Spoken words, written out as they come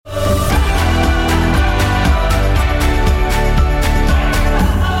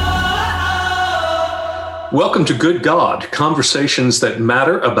Welcome to Good God, conversations that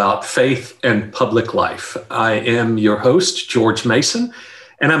matter about faith and public life. I am your host, George Mason,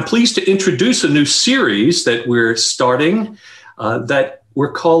 and I'm pleased to introduce a new series that we're starting that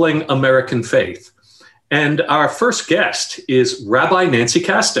we're calling American Faith. And our first guest is Rabbi Nancy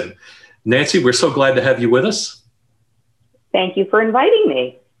Kasten. Nancy, we're so glad to have you with us. Thank you for inviting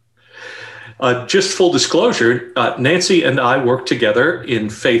me. Just full disclosure, Nancy and I work together in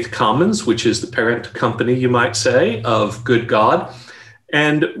Faith Commons, which is the parent company, you might say, of Good God.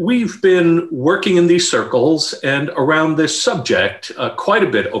 And we've been working in these circles and around this subject quite a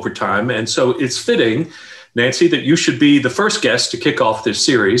bit over time. And so it's fitting, Nancy, that you should be the first guest to kick off this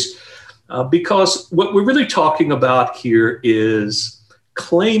series, because what we're really talking about here is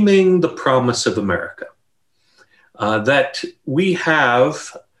claiming the promise of America, that we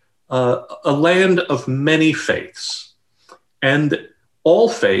have a land of many faiths, and all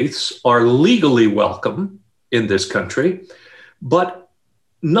faiths are legally welcome in this country, but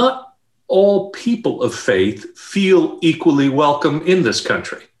not all people of faith feel equally welcome in this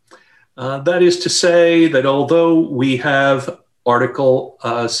country. That is to say that although we have Article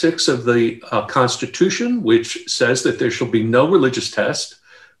 6 of the Constitution, which says that there shall be no religious test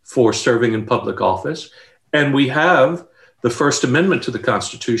for serving in public office, and we have the First Amendment to the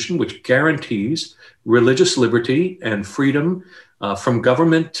Constitution, which guarantees religious liberty and freedom from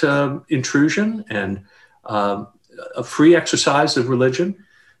government intrusion and a free exercise of religion.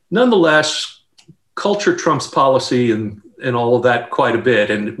 Nonetheless, culture trumps policy and all of that quite a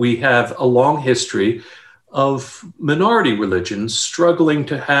bit. And we have a long history of minority religions struggling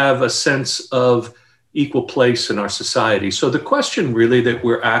to have a sense of equal place in our society. So the question really that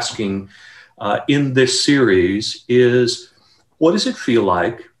we're asking in this series is, what does it feel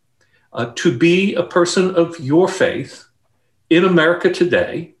like to be a person of your faith in America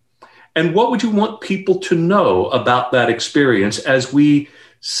today? And what would you want people to know about that experience as we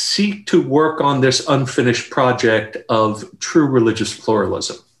seek to work on this unfinished project of true religious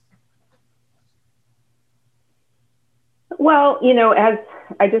pluralism? Well, as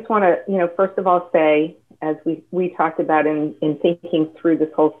I just want to, first of all say, as we talked about in thinking through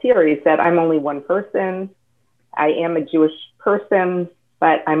this whole series, that I'm only one person. I am a Jewish person,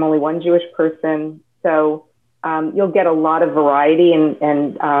 but I'm only one Jewish person. So you'll get a lot of variety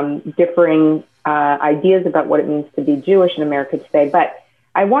and differing ideas about what it means to be Jewish in America today. But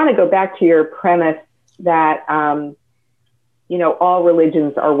I want to go back to your premise that, all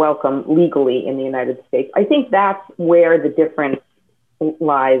religions are welcome legally in the United States. I think that's where the difference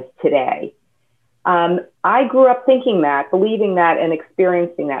lies today. I grew up thinking that, believing that, and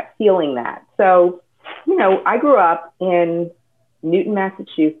experiencing that, feeling that. So, I grew up in Newton,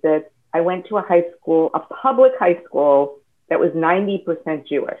 Massachusetts. I went to a public high school that was 90%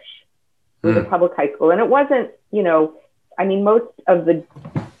 Jewish. It was a public high school. And it wasn't, most of the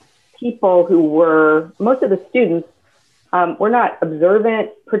most of the students were not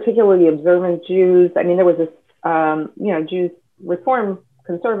particularly observant Jews. I mean, there was this, Jews, Reform,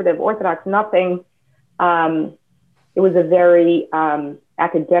 Conservative, Orthodox, nothing. It was a very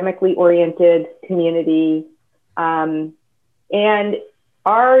academically oriented community. And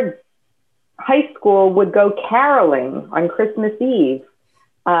our high school would go caroling on Christmas Eve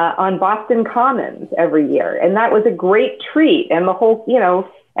on Boston Commons every year. And that was a great treat. And the whole,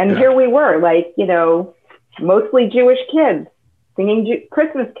 Here we were, mostly Jewish kids singing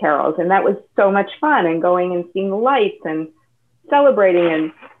Christmas carols. And that was so much fun, and going and seeing the lights and celebrating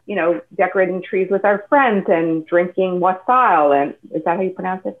and, decorating trees with our friends and drinking wassail. And is that how you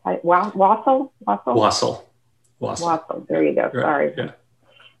pronounce it? Wassail? Wassail. There you go. Right. Sorry. Yeah.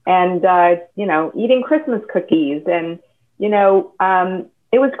 And, eating Christmas cookies. And,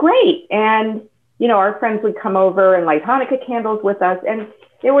 it was great. And, our friends would come over and light Hanukkah candles with us. And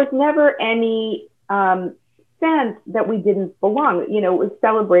there was never any sense that we didn't belong. It was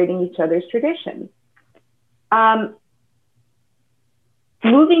celebrating each other's traditions.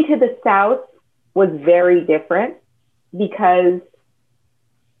 Moving to the South was very different, because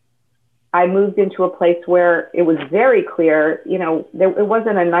I moved into a place where it was very clear, it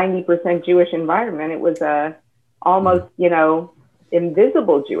wasn't a 90% Jewish environment. It was a almost,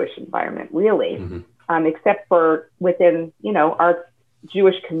 invisible Jewish environment, really, except for within, our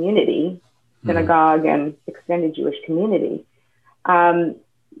Jewish community, synagogue and extended Jewish community.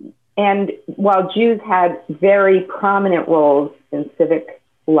 And while Jews had very prominent roles in civic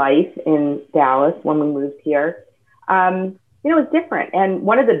life in Dallas when we moved here, it was different. And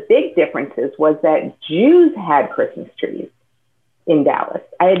one of the big differences was that Jews had Christmas trees in Dallas.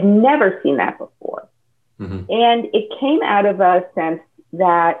 I had never seen that before. And it came out of a sense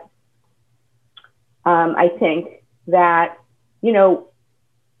that I think that, you know,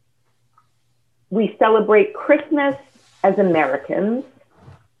 we celebrate Christmas as Americans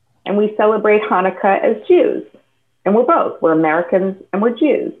and we celebrate Hanukkah as Jews. And we're both. We're Americans and we're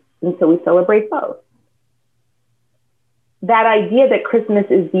Jews. And so we celebrate both. That idea that Christmas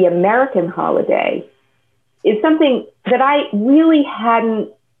is the American holiday is something that I really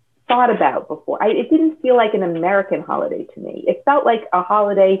hadn't thought about before. It didn't feel like an American holiday to me. It felt like a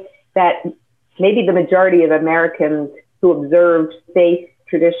holiday that maybe the majority of Americans who observed faith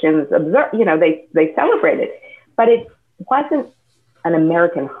traditions, they celebrated, but it wasn't an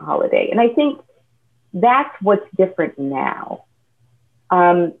American holiday. And I think that's what's different now.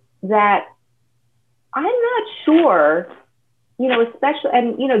 That I'm not sure, you know, especially,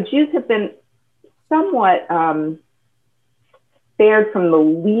 and, you know, Jews have been somewhat spared from the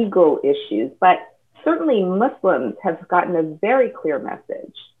legal issues, but certainly Muslims have gotten a very clear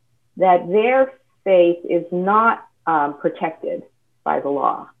message that their faith is not protected by the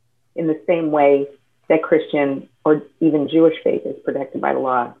law in the same way that Christian or even Jewish faith is protected by the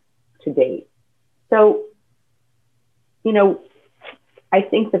law to date. So, you know, I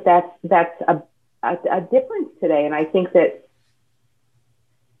think that that's a difference today. And I think that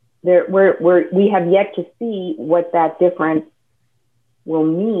we have yet to see what that difference will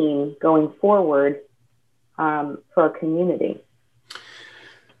mean going forward for our community.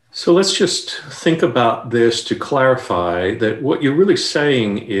 So let's just think about this to clarify that what you're really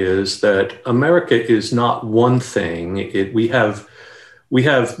saying is that America is not one thing. We have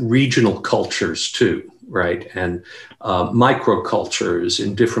regional cultures too, right? And microcultures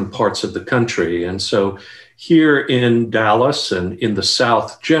in different parts of the country. And so here in Dallas and in the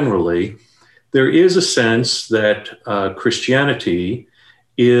South generally, there is a sense that Christianity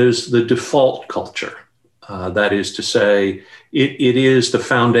is the default culture. That is to say, it is the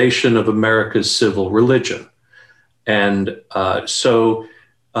foundation of America's civil religion. And so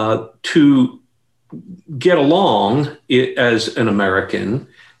to get along as an American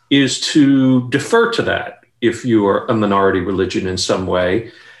is to defer to that if you are a minority religion in some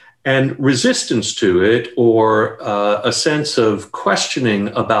way. And resistance to it or a sense of questioning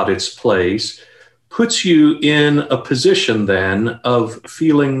about its place puts you in a position then of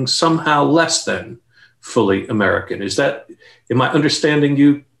feeling somehow less than fully American. Am I understanding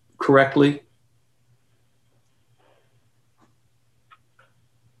you correctly?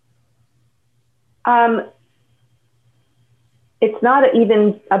 It's not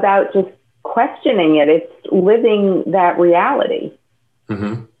even about just questioning it. It's living that reality.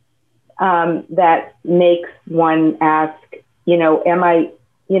 Mm-hmm. That makes one ask, you know,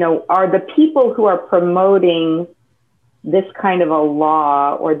 are the people who are promoting this kind of a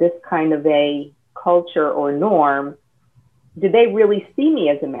law or this kind of a culture or norm, do they really see me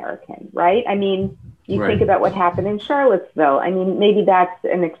as American, right? I mean, you right. Think about what happened in Charlottesville. I mean, maybe that's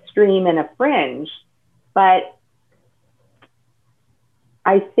an extreme and a fringe, but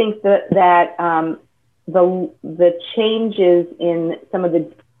I think that the changes in some of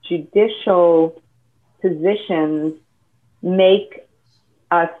the judicial positions make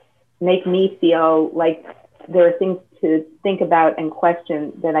me feel like there are things to think about and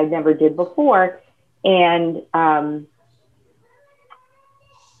question that I never did before. And,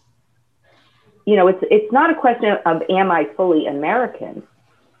 you know, it's not a question of am I fully American,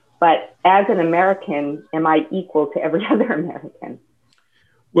 but as an American, am I equal to every other American?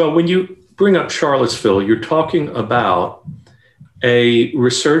 Well, when you bring up Charlottesville, you're talking about a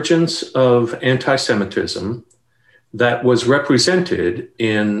resurgence of anti-Semitism that was represented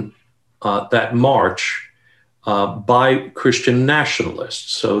in that march by Christian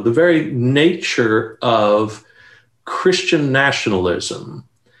nationalists. So the very nature of Christian nationalism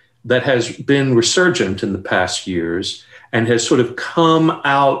that has been resurgent in the past years and has sort of come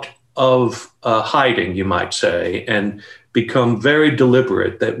out of hiding, you might say, and become very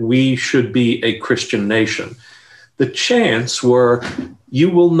deliberate that we should be a Christian nation. The chants were, you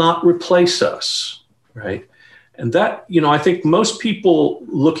will not replace us, right? And that, you know, I think most people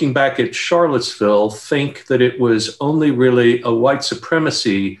looking back at Charlottesville think that it was only really a white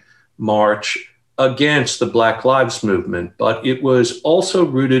supremacy march against the Black Lives Movement, but it was also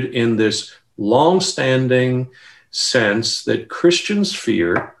rooted in this longstanding sense that Christians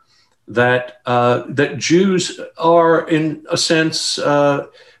fear that Jews are, in a sense,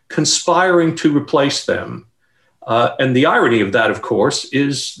 conspiring to replace them. And the irony of that, of course,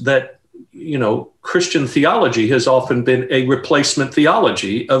 is that, you know, Christian theology has often been a replacement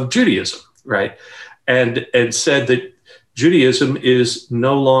theology of Judaism, right? And said that Judaism is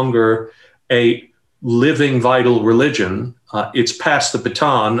no longer a living, vital religion It's passed the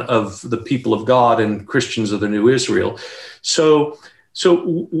baton of the people of God and Christians of the New Israel. So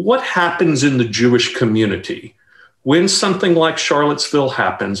what happens in the Jewish community when something like Charlottesville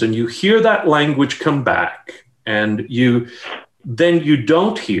happens and you hear that language come back and you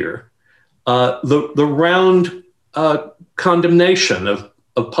don't hear the round condemnation of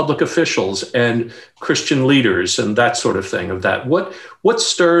public officials and Christian leaders and that sort of thing of that? What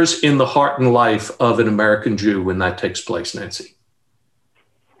stirs in the heart and life of an American Jew when that takes place, Nancy?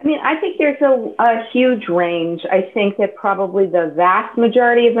 I mean, I think there's a huge range. I think that probably the vast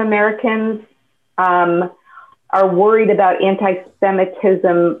majority of Americans are worried about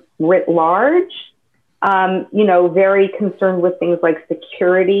anti-Semitism writ large, very concerned with things like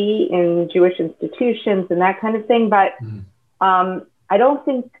security in Jewish institutions and that kind of thing. But I don't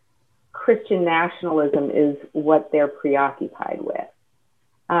think Christian nationalism is what they're preoccupied with.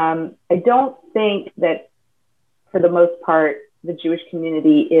 I don't think that, for the most part, the Jewish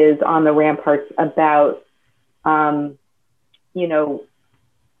community is on the ramparts about,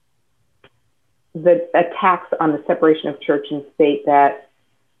 the attacks on the separation of church and state that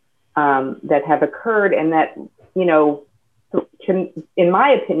have occurred, and that, can, in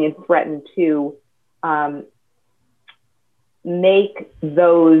my opinion, threaten to make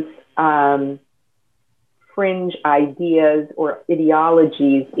those fringe ideas or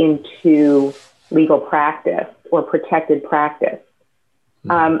ideologies into legal practice or protected practice.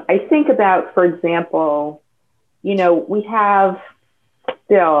 I think about, for example, we have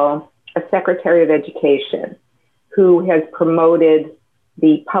still a Secretary of Education who has promoted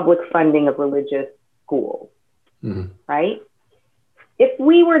the public funding of religious schools, right? If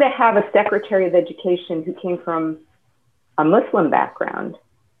we were to have a Secretary of Education who came from a Muslim background,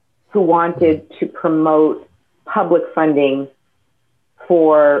 who wanted to promote public funding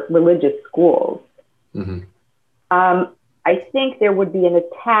for religious schools, I think there would be an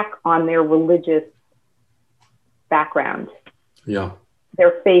attack on their religious background,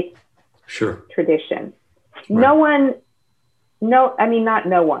 their faith tradition. Right. Not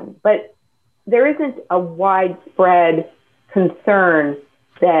no one, but there isn't a widespread concern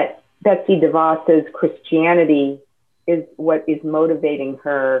that Betsy DeVos's Christianity is what is motivating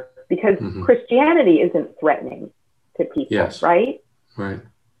her, because Christianity isn't threatening to people, right? Right.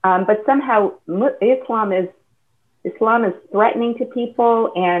 But somehow Islam is threatening to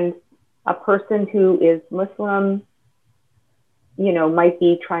people, and a person who is Muslim, might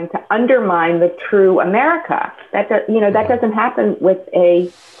be trying to undermine the true America. That doesn't happen with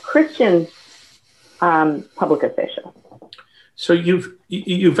a Christian public official. So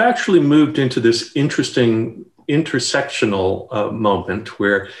you've actually moved into this interesting intersectional moment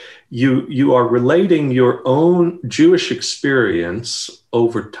where you are relating your own Jewish experience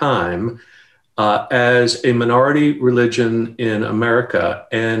over time as a minority religion in America.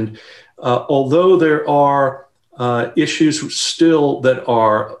 And although there are issues still that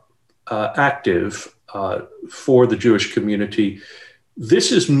are active for the Jewish community,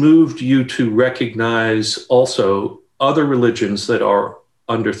 this has moved you to recognize also other religions that are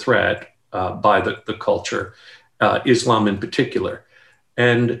under threat by the culture, Islam in particular.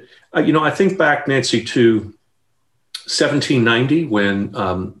 And, I think back, Nancy, to 1790, when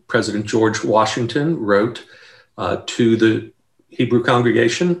President George Washington wrote to the Hebrew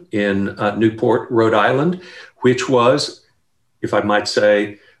congregation in Newport, Rhode Island, which was, if I might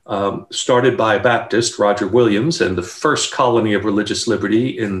say, started by a Baptist, Roger Williams, and the first colony of religious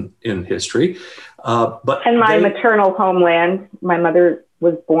liberty in history. And my maternal homeland. My mother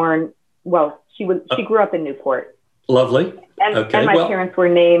was born, she grew up in Newport. Lovely. And my parents were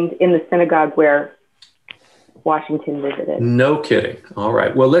named in the synagogue where Washington visited. No kidding. All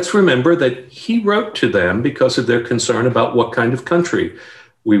right. Well, let's remember that he wrote to them because of their concern about what kind of country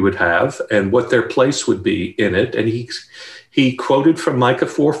we would have and what their place would be in it. And he quoted from Micah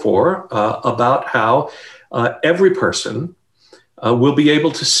 4:4 about how every person will be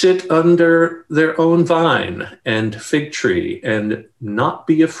able to sit under their own vine and fig tree and not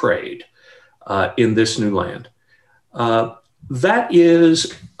be afraid in this new land. That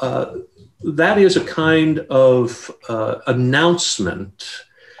is a kind of announcement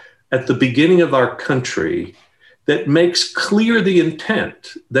at the beginning of our country that makes clear the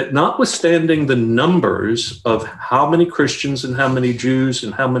intent that, notwithstanding the numbers of how many Christians and how many Jews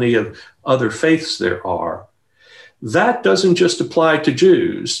and how many of other faiths there are, that doesn't just apply to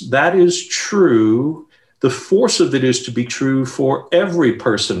Jews. That is true. The force of it is to be true for every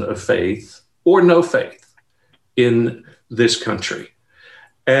person of faith or no faith in this country.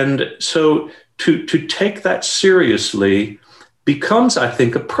 And so to take that seriously becomes, I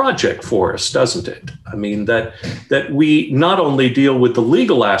think, a project for us, doesn't it? I mean, that we not only deal with the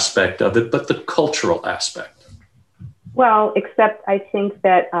legal aspect of it, but the cultural aspect. Well, except I think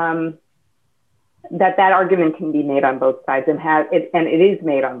that that argument can be made on both sides, and it is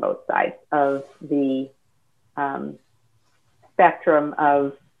made on both sides of the spectrum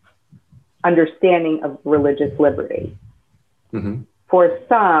of understanding of religious liberty. Mm-hmm. For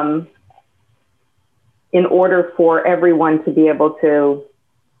some, in order for everyone to be able to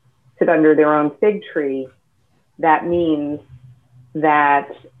sit under their own fig tree, that means that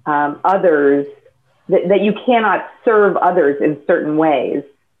others, that you cannot serve others in certain ways,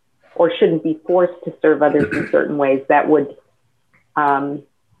 or shouldn't be forced to serve others in certain ways that would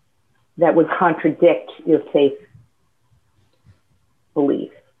contradict your faith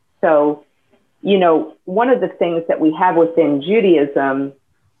belief. So, one of the things that we have within Judaism,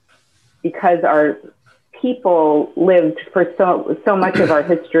 because our people lived for so much of our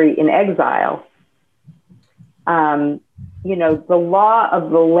history in exile, the law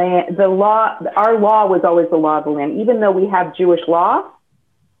of the land, our law was always the law of the land. Even though we have Jewish law,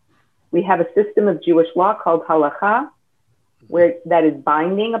 we have a system of Jewish law called halakha, where that is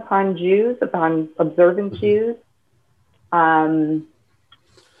binding upon Jews, upon observant Jews.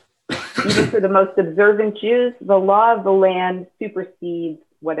 Even for the most observant Jews, the law of the land supersedes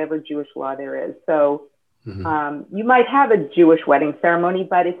whatever Jewish law there is. So you might have a Jewish wedding ceremony,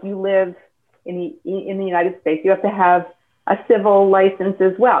 but if you live in the United States, you have to have a civil license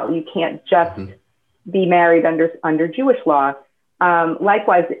as well. You can't just be married under Jewish law.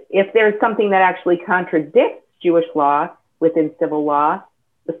 Likewise, if there's something that actually contradicts Jewish law within civil law,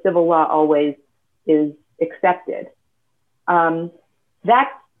 the civil law always is accepted.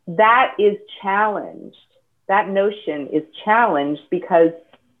 That is challenged. That notion is challenged because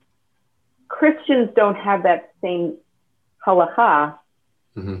Christians don't have that same halakha.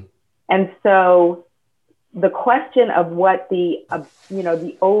 And so the question of what the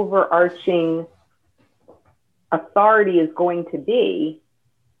overarching authority is going to be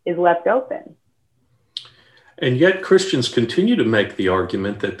is left open. And yet Christians continue to make the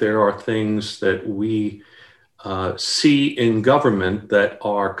argument that there are things that we see in government that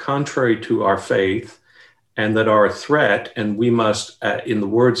are contrary to our faith and that are a threat, and we must, in the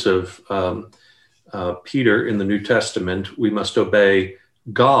words of Peter in the New Testament, we must obey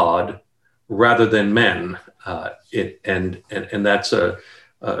God rather than men, and that's a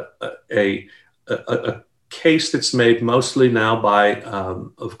case that's made mostly now by,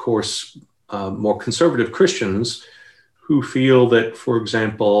 of course, more conservative Christians who feel that, for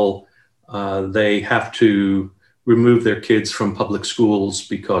example, they have to remove their kids from public schools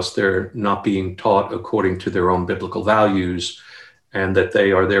because they're not being taught according to their own biblical values, and that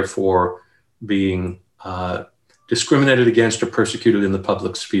they are therefore being discriminated against or persecuted in the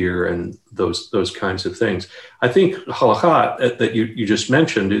public sphere, and those kinds of things. I think halakha that you just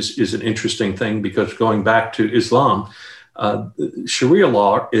mentioned is an interesting thing, because going back to Islam, Sharia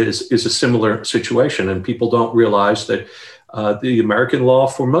law is a similar situation, and people don't realize that the American law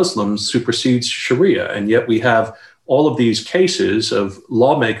for Muslims supersedes Sharia, and yet we have all of these cases of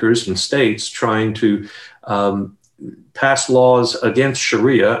lawmakers and states trying to pass laws against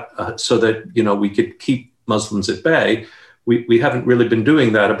Sharia so that we could keep Muslims at bay. We haven't really been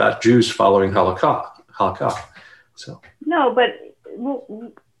doing that about Jews following halakha. So no, but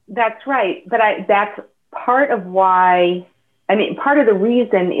that's right. But that's part of why. I mean, part of the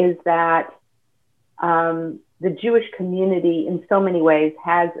reason is that the Jewish community in so many ways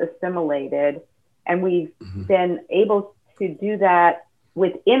has assimilated, and we've been able to do that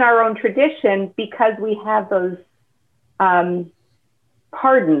within our own tradition because we have those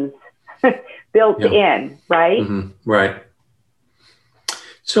pardons built in, right? Right.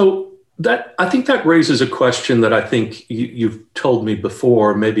 So I think that raises a question that I think you've told me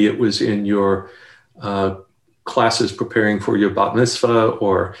before. Maybe it was in your classes preparing for your bat mitzvah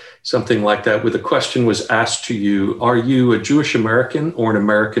or something like that, where the question was asked to you, are you a Jewish American or an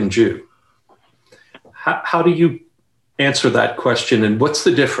American Jew? How do you answer that question, and what's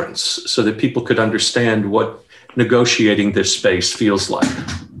the difference, so that people could understand what negotiating this space feels like?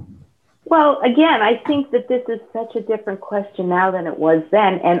 Well, again, I think that this is such a different question now than it was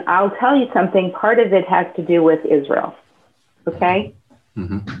then. And I'll tell you something, part of it has to do with Israel. Okay?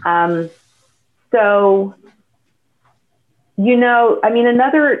 So,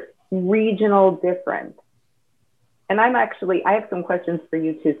 another regional difference, and I have some questions for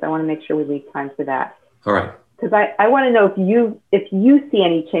you too, so I want to make sure we leave time for that. All right. Because I want to know if you see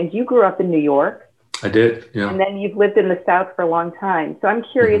any change. You grew up in New York. I did, yeah. And then you've lived in the South for a long time. So I'm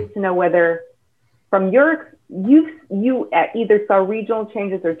curious to know whether, from your you either saw regional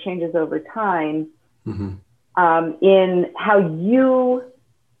changes or changes over time in how you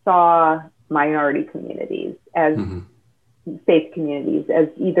saw minority communities as faith communities, as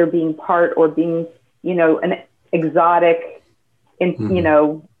either being part or being, an exotic,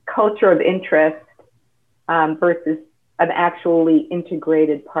 culture of interest versus an actually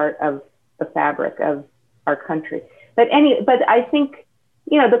integrated part of the fabric of our country. But I think,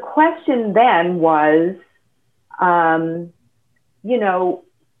 the question then was,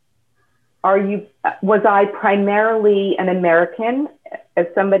 was I primarily an American, as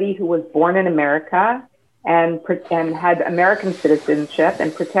somebody who was born in America and had American citizenship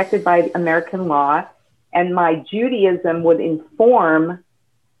and protected by American law, and my Judaism would inform,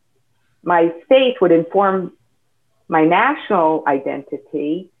 my faith would inform my national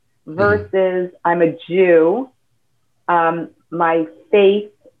identity, versus I'm a Jew, my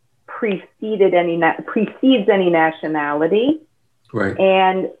faith precedes any nationality, right?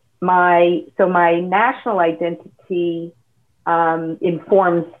 And my national identity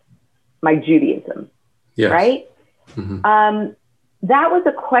informs my Judaism, yes. Right? That was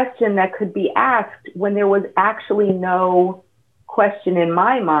a question that could be asked when there was actually no question in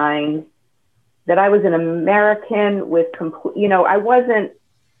my mind that I was an American with I wasn't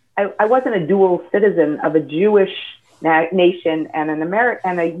a dual citizen of a Jewish nation and an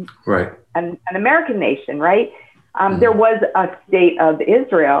American nation, right? There was a state of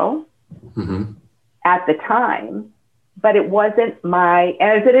Israel at the time, but it wasn't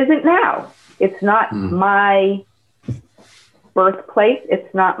as it isn't now. It's not my birthplace.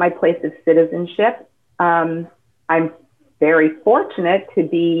 It's not my place of citizenship. I'm very fortunate to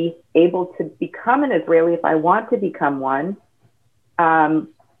be able to become an Israeli if I want to become one.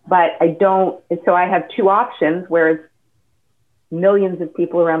 But I don't, so I have two options, whereas millions of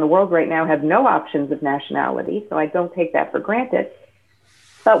people around the world right now have no options of nationality. So I don't take that for granted.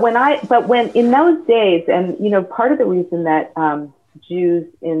 But when in those days, and, part of the reason that Jews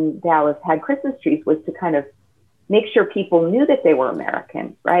in Dallas had Christmas trees was to kind of make sure people knew that they were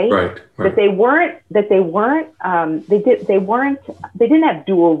American, right? Right. That they didn't have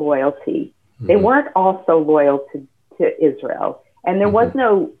dual loyalty. They weren't also loyal to Israel. And there was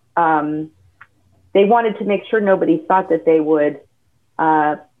no, they wanted to make sure nobody thought that they would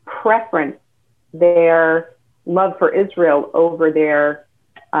preference their love for Israel over their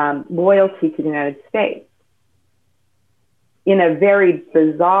loyalty to the United States. In a very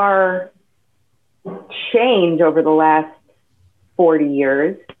bizarre change over the last 40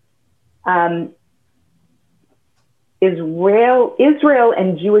 years, Israel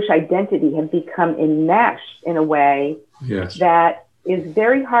and Jewish identity have become enmeshed in a way that is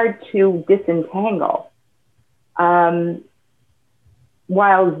very hard to disentangle.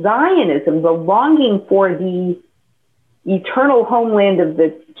 While Zionism, the longing for the eternal homeland of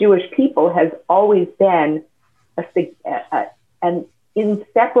the Jewish people, has always been an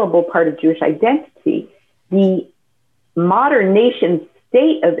inseparable part of Jewish identity, the modern nation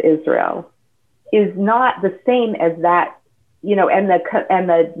state of Israel is not the same as that, and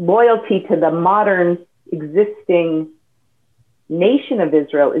the loyalty to the modern existing nation of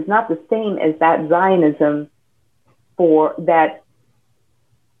Israel is not the same as that Zionism that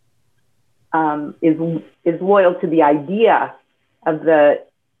is loyal to the idea of the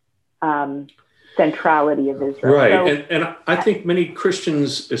centrality of Israel. Right. So, and I think many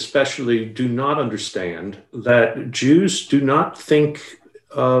Christians especially do not understand that Jews do not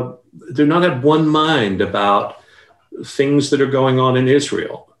have one mind about things that are going on in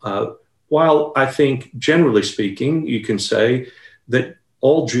Israel. While I think, generally speaking, you can say that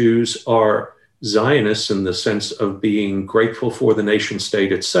all Jews are Zionists in the sense of being grateful for the nation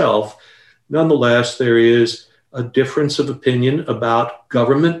state itself, nonetheless, there is a difference of opinion about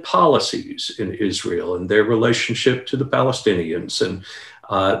government policies in Israel and their relationship to the Palestinians, and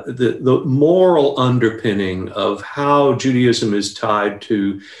the moral underpinning of how Judaism is tied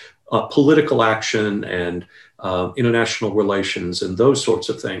to political action and international relations and those sorts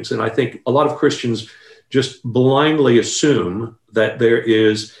of things. And I think a lot of Christians just blindly assume that there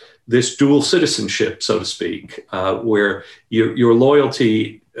is this dual citizenship, so to speak, where your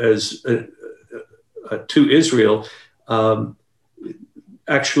loyalty as to Israel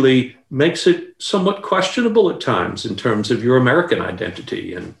actually makes it somewhat questionable at times in terms of your American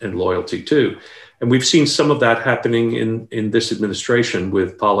identity and loyalty too. And we've seen some of that happening in this administration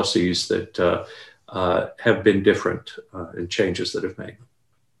with policies that have been different and changes that have made.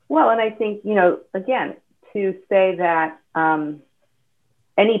 Well, and I think, again, to say that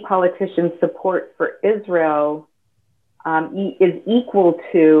any politician's support for Israel is equal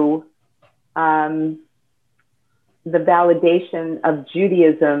to the validation of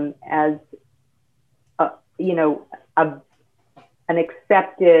Judaism as, an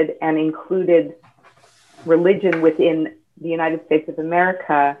accepted and included religion within the United States of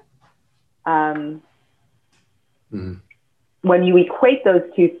America, when you equate those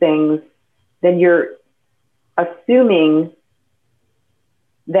two things, then you're assuming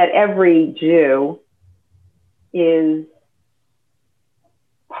that every Jew is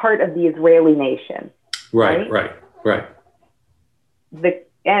part of the Israeli nation. Right.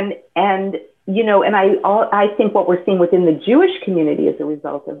 I think what we're seeing within the Jewish community as a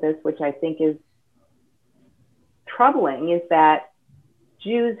result of this, which I think is troubling, is that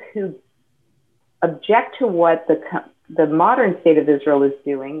Jews who object to what the modern state of Israel is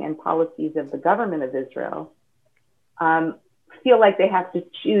doing and policies of the government of Israel feel like they have to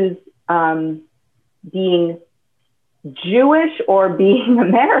choose being Jewish or being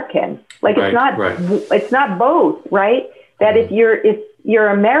American. Like it's not both, right? That if you're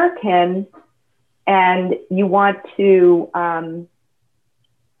American and you want to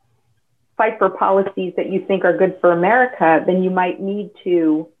fight for policies that you think are good for America, then you might need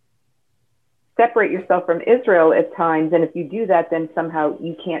to separate yourself from Israel at times. And if you do that, then somehow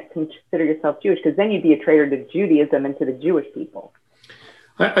you can't consider yourself Jewish, because then you'd be a traitor to Judaism and to the Jewish people.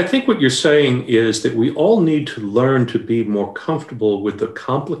 I think what you're saying is that we all need to learn to be more comfortable with the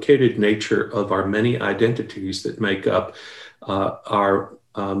complicated nature of our many identities that make up our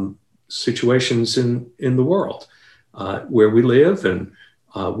situations in the world, where we live and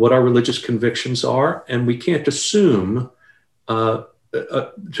what our religious convictions are. And we can't assume to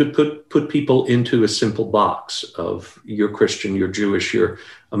put people into a simple box of you're Christian, you're Jewish, you're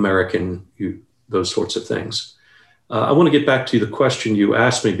American, those sorts of things. I want to get back to the question you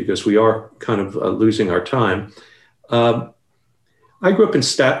asked me, because we are kind of losing our time. I grew up in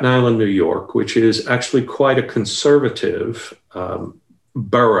Staten Island, New York, which is actually quite a conservative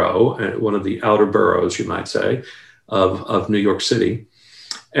borough, one of the outer boroughs, you might say, of New York City.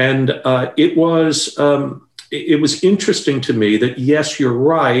 And it was interesting to me that, yes, you're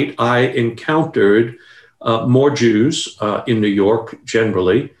right, I encountered more Jews in New York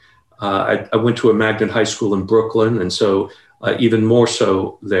generally. I went to a Magnet high school in Brooklyn, and so even more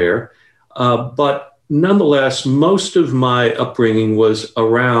so there. But nonetheless, most of my upbringing was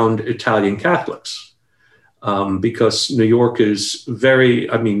around Italian Catholics, because New York is Staten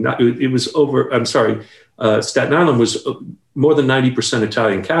Island was more than 90%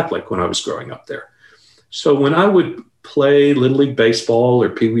 Italian Catholic when I was growing up there. So when I would play Little League Baseball or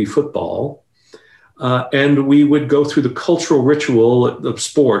Pee Wee football, and we would go through the cultural ritual of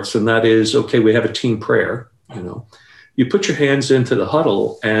sports, and that is, okay, we have a team prayer. You put your hands into the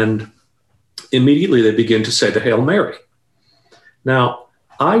huddle, and immediately they begin to say the Hail Mary. Now,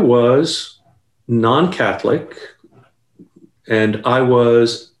 I was non-Catholic, and I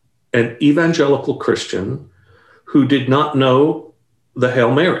was an evangelical Christian who did not know the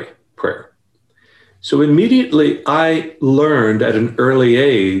Hail Mary prayer. So immediately I learned at an early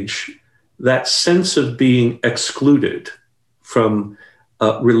age that sense of being excluded from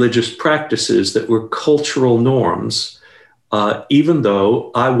religious practices that were cultural norms, even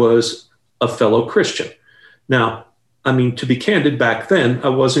though I was a fellow Christian. Now, to be candid, back then, I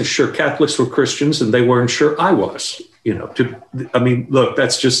wasn't sure Catholics were Christians, and they weren't sure I was. Look,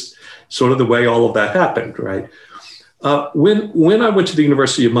 that's just sort of the way all of that happened, right? When I went to the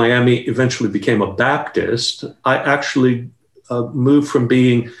University of Miami, eventually became a Baptist, I actually moved from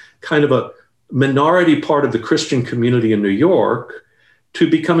being kind of a minority part of the Christian community in New York to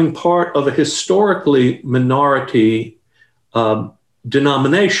becoming part of a historically minority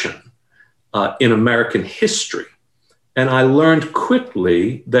denomination in American history. And I learned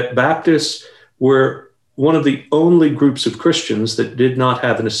quickly that Baptists were one of the only groups of Christians that did not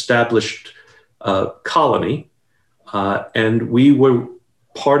have an established colony. And we were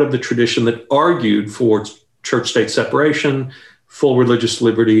part of the tradition that argued for church-state separation, full religious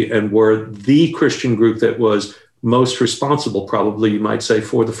liberty, and were the Christian group that was most responsible, probably, you might say,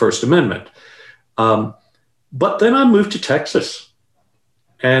 for the First Amendment. But then I moved to Texas.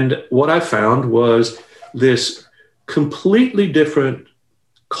 And what I found was this completely different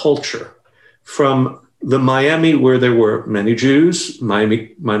culture from the Miami, where there were many Jews,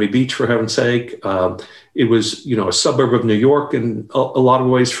 Miami Beach, for heaven's sake. It was, a suburb of New York in a lot of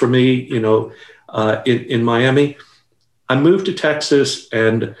ways for me, in Miami. I moved to Texas,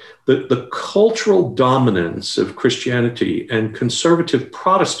 and the cultural dominance of Christianity and conservative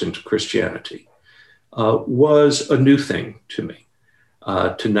Protestant Christianity was a new thing to me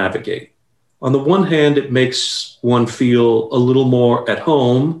to navigate. On the one hand, it makes one feel a little more at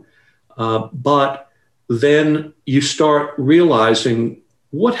home, but then you start realizing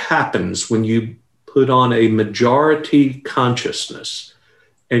what happens when you put on a majority consciousness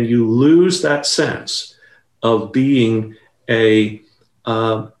and you lose that sense of being a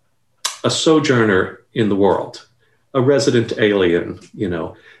sojourner in the world, a resident alien,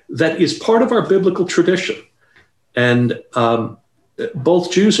 that is part of our biblical tradition. And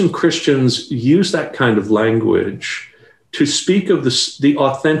both Jews and Christians use that kind of language to speak of the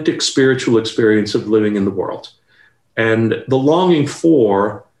authentic spiritual experience of living in the world and the longing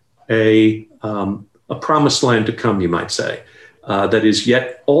for a promised land to come, you might say, that is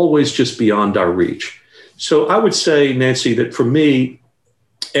yet always just beyond our reach. So I would say, Nancy, that for me,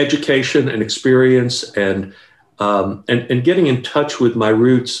 education and experience and getting in touch with my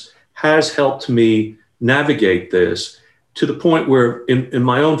roots has helped me navigate this to the point where in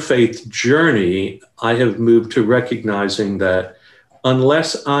my own faith journey, I have moved to recognizing that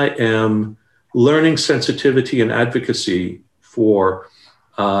unless I am learning sensitivity and advocacy for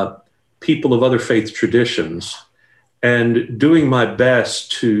people of other faith traditions and doing my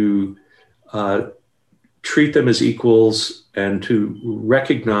best to treat them as equals and to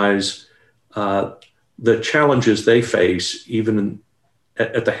recognize the challenges they face, even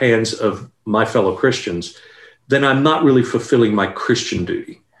at the hands of my fellow Christians, then I'm not really fulfilling my Christian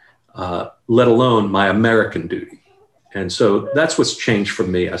duty, let alone my American duty. And so that's what's changed for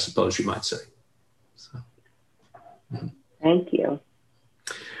me, I suppose you might say. So. Thank you.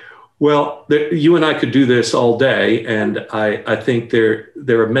 Well, you and I could do this all day, and I think there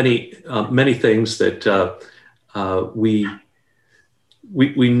are many things that we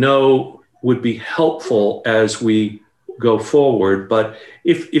know would be helpful as we go forward. But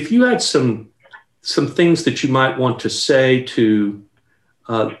if you had some things that you might want to say to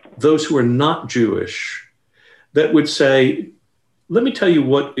those who are not Jewish, that would say, let me tell you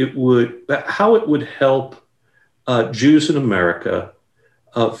how it would help Jews in America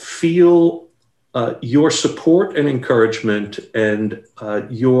feel your support and encouragement and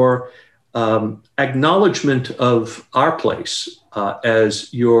your acknowledgement of our place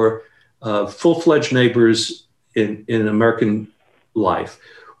as your full-fledged neighbors in American life.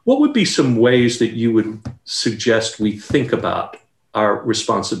 What would be some ways that you would suggest we think about our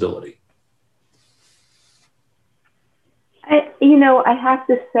responsibility? I have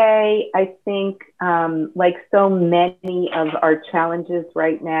to say, I think like so many of our challenges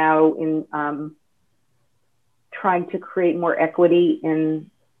right now in trying to create more equity in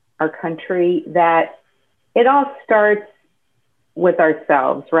our country, that it all starts with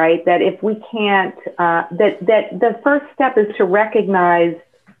ourselves, right? That if we can't, that the first step is to recognize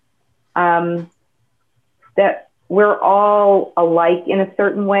that we're all alike in a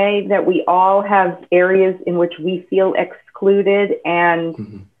certain way, that we all have areas in which we feel excluded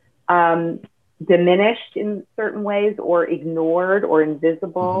and diminished in certain ways, or ignored or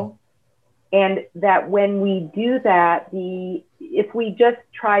invisible. And that when we do that, if we just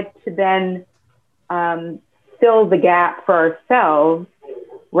try to then fill the gap for ourselves,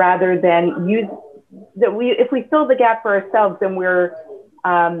 rather than if we fill the gap for ourselves, then we're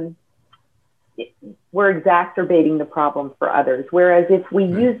exacerbating the problem for others. Whereas if we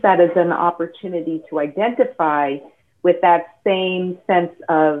use that as an opportunity to identify with that same sense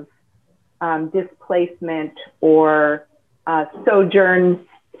of displacement or sojourning,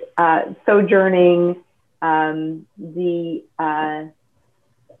 the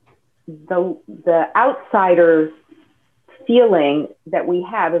outsider feeling that we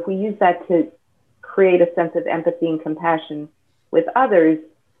have, if we use that to create a sense of empathy and compassion with others,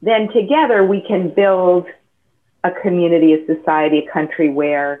 then together we can build a community, a society, a country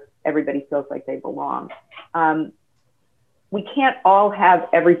where everybody feels like they belong. We can't all have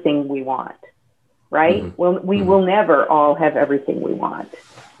everything we want, right? Well, we will never all have everything we want.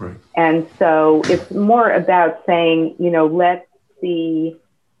 Right. And so it's more about saying, let's see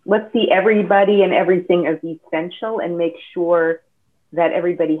everybody and everything as essential and make sure that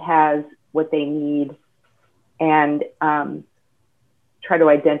everybody has what they need, and try to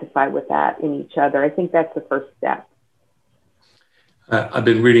identify with that in each other. I think that's the first step. I've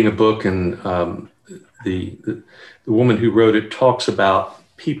been reading a book, and the woman who wrote it talks about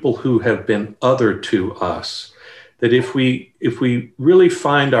people who have been other to us, that if we really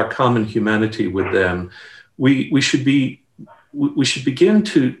find our common humanity with them, we should begin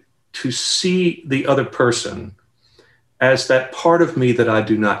to see the other person as that part of me that I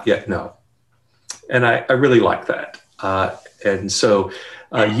do not yet know. And I really like that. And so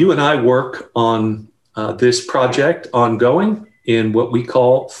you and I work on this project ongoing in what we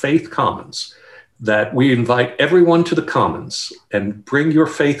call Faith Commons. that we invite everyone to the Commons, and bring your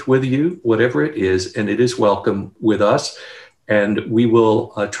faith with you, whatever it is, and it is welcome with us. And we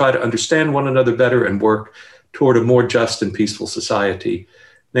will try to understand one another better and work toward a more just and peaceful society.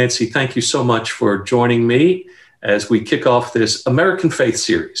 Nancy, thank you so much for joining me as we kick off this American Faith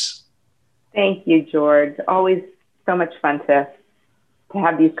series. Thank you, George. Always so much fun to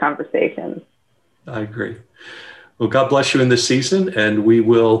have these conversations. I agree. Well, God bless you in this season, and we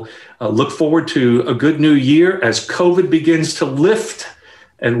will look forward to a good new year as COVID begins to lift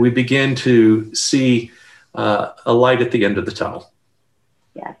and we begin to see a light at the end of the tunnel.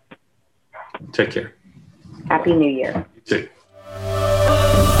 Yes. Take care. Happy New Year. You too.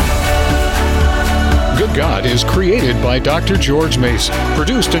 Good God is created by Dr. George Mason,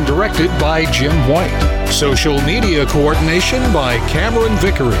 produced and directed by Jim White. Social media coordination by Cameron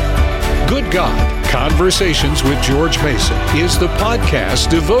Vickery. Good God, Conversations with George Mason is the podcast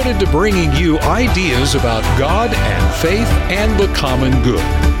devoted to bringing you ideas about God and faith and the common good.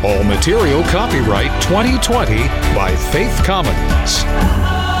 All material copyright 2020 by Faith Commons.